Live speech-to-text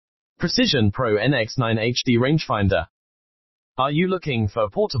Precision Pro NX9 HD Rangefinder. Are you looking for a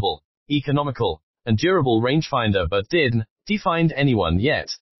portable, economical, and durable rangefinder but didn't find anyone yet?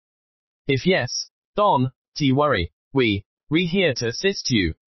 If yes, don't worry, we're here to assist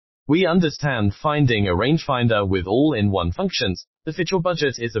you. We understand finding a rangefinder with all-in-one functions that fit your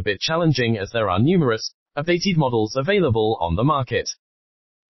budget is a bit challenging as there are numerous, updated models available on the market.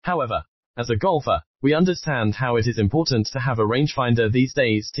 However, as a golfer, we understand how it is important to have a rangefinder these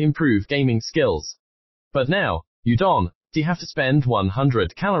days to improve gaming skills. But now, you don't have to spend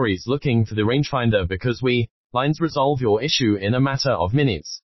 100 calories looking for the rangefinder because lines resolve your issue in a matter of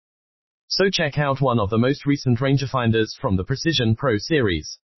minutes. So check out one of the most recent rangefinders from the Precision Pro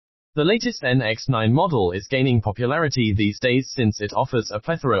series. The latest NX9 model is gaining popularity these days since it offers a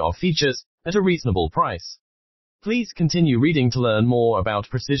plethora of features at a reasonable price. Please continue reading to learn more about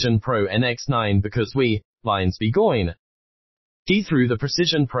Precision Pro NX9 because lines be going through the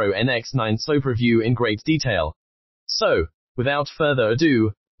Precision Pro NX9 slope review in great detail. So, without further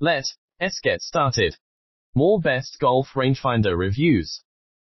ado, let's get started. More best golf rangefinder reviews.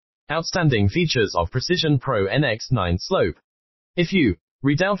 Outstanding features of Precision Pro NX9 slope. If you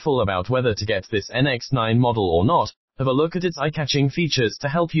doubtful about whether to get this NX9 model or not, have a look at its eye-catching features to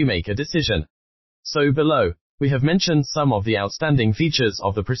help you make a decision. So below, we have mentioned some of the outstanding features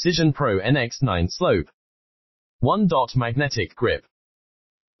of the Precision Pro NX9 slope. 1. Magnetic grip.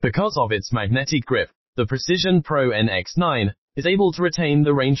 Because of its magnetic grip, the Precision Pro NX9 is able to retain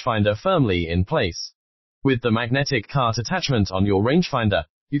the rangefinder firmly in place. With the magnetic cart attachment on your rangefinder,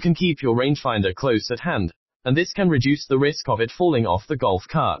 you can keep your rangefinder close at hand, and this can reduce the risk of it falling off the golf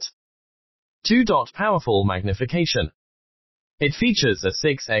cart. 2. Powerful magnification. It features a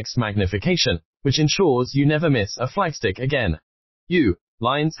 6x magnification, which ensures you never miss a flagstick again. You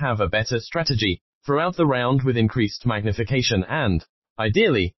lines have a better strategy throughout the round with increased magnification and,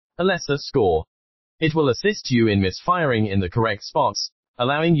 ideally, a lesser score. It will assist you in misfiring in the correct spots,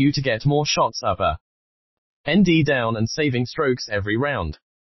 allowing you to get more shots upper and down and saving strokes every round.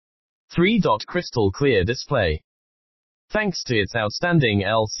 3. Crystal clear display. Thanks to its outstanding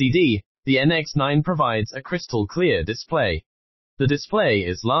LCD, the NX9 provides a crystal clear display. The display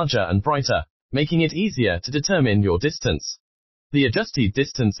is larger and brighter, making it easier to determine your distance. The adjusted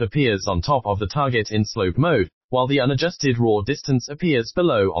distance appears on top of the target in slope mode, while the unadjusted raw distance appears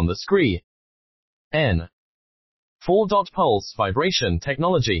below on the screen. 4. Pulse vibration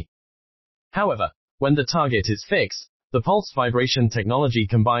technology. However, when the target is fixed, the pulse vibration technology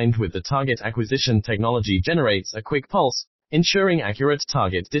combined with the target acquisition technology generates a quick pulse, ensuring accurate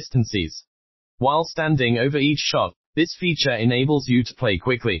target distances. While standing over each shot, this feature enables you to play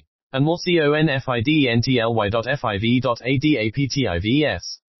quickly, and more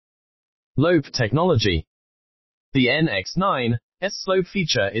confidently.fiv.adaptivs. Lope technology. The NX9's slope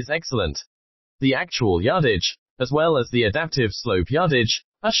feature is excellent. The actual yardage, as well as the adaptive slope yardage,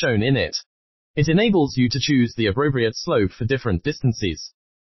 are shown in it. It enables you to choose the appropriate slope for different distances.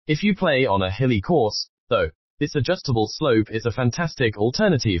 If you play on a hilly course, though, this adjustable slope is a fantastic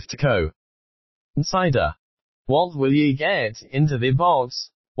alternative to Insider. What will you get into the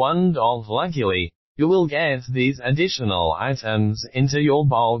box? 1. Luckily, you will get these additional items into your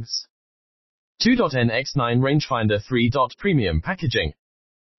box. 2. NX9 rangefinder. 3. Premium packaging.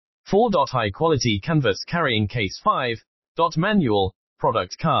 4. High quality canvas carrying case. 5. Manual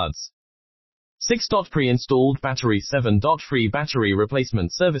product cards. 6. Pre-installed battery. 7. Free battery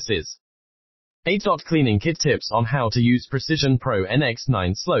replacement services. 8. Cleaning kit tips on how to use Precision Pro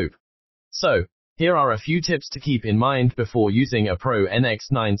NX9 slope. So, here are a few tips to keep in mind before using a Pro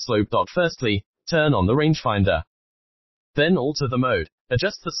NX9 slope. Firstly, turn on the rangefinder. Then alter the mode,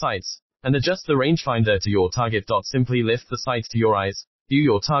 adjust the sights, and adjust the rangefinder to your target. Simply lift the sights to your eyes, view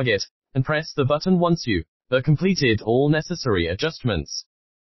your target, and press the button once you have completed all necessary adjustments.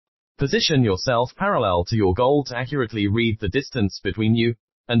 Position yourself parallel to your goal to accurately read the distance between you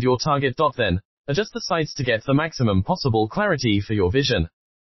and your target. Then, adjust the sights to get the maximum possible clarity for your vision.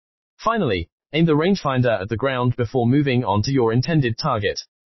 Finally, aim the rangefinder at the ground before moving on to your intended target.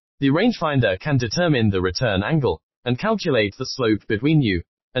 The rangefinder can determine the return angle and calculate the slope between you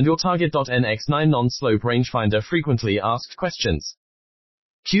and your target. NX9 non-slope rangefinder frequently asked questions.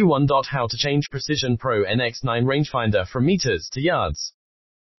 Q1. How to change Precision Pro NX9 rangefinder from meters to yards.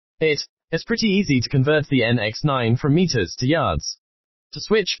 It is pretty easy to convert the NX9 from meters to yards. To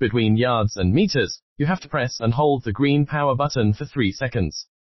switch between yards and meters, you have to press and hold the green power button for 3 seconds.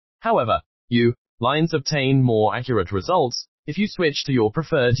 However, you lines obtain more accurate results if you switch to your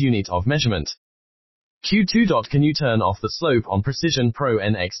preferred unit of measurement. Q2. Can you turn off the slope on Precision Pro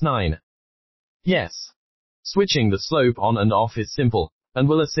NX9? Yes. Switching the slope on and off is simple, and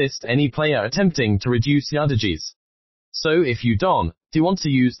will assist any player attempting to reduce yardages. So if you don't want to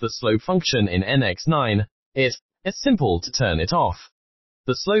use the slope function in NX9, it's simple to turn it off.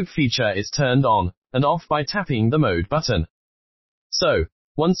 The slope feature is turned on and off by tapping the mode button. So,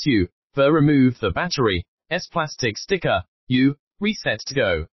 once you remove the battery's plastic sticker, you reset to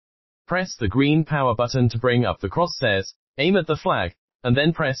go. Press the green power button to bring up the crosshairs, aim at the flag, and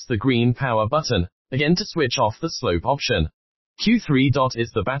then press the green power button again to switch off the slope option. Q3.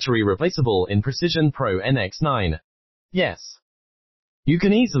 Is the battery replaceable in Precision Pro NX9? Yes. You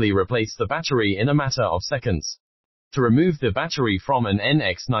can easily replace the battery in a matter of seconds. To remove the battery from an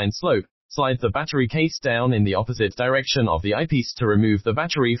NX9 slope, slide the battery case down in the opposite direction of the eyepiece to remove the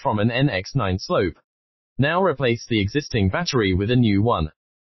battery from an NX9 slope. Now replace the existing battery with a new one.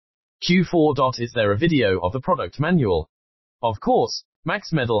 Q4. Is there a video of the product manual? Of course,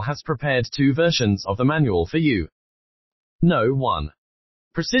 Max Medal has prepared 2 versions of the manual for you. No. 1.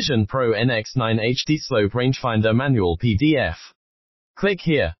 Precision Pro NX9 HD Slope Rangefinder Manual PDF. Click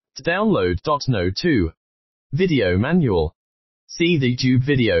here to download. No. 2. Video manual. See the YouTube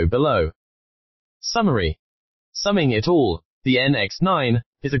video below. Summary. Summing it all, the NX9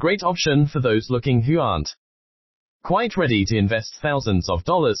 is a great option for those looking who aren't quite ready to invest thousands of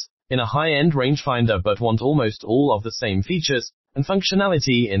dollars in a high-end rangefinder but want almost all of the same features and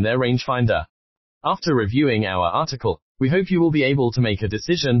functionality in their rangefinder. After reviewing our article, we hope you will be able to make a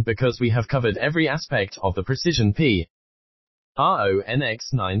decision because we have covered every aspect of the Precision Pro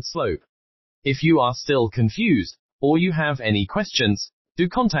NX9 slope. If you are still confused, or you have any questions, do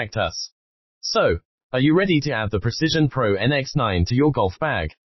contact us. So, are you ready to add the Precision Pro NX9 to your golf bag?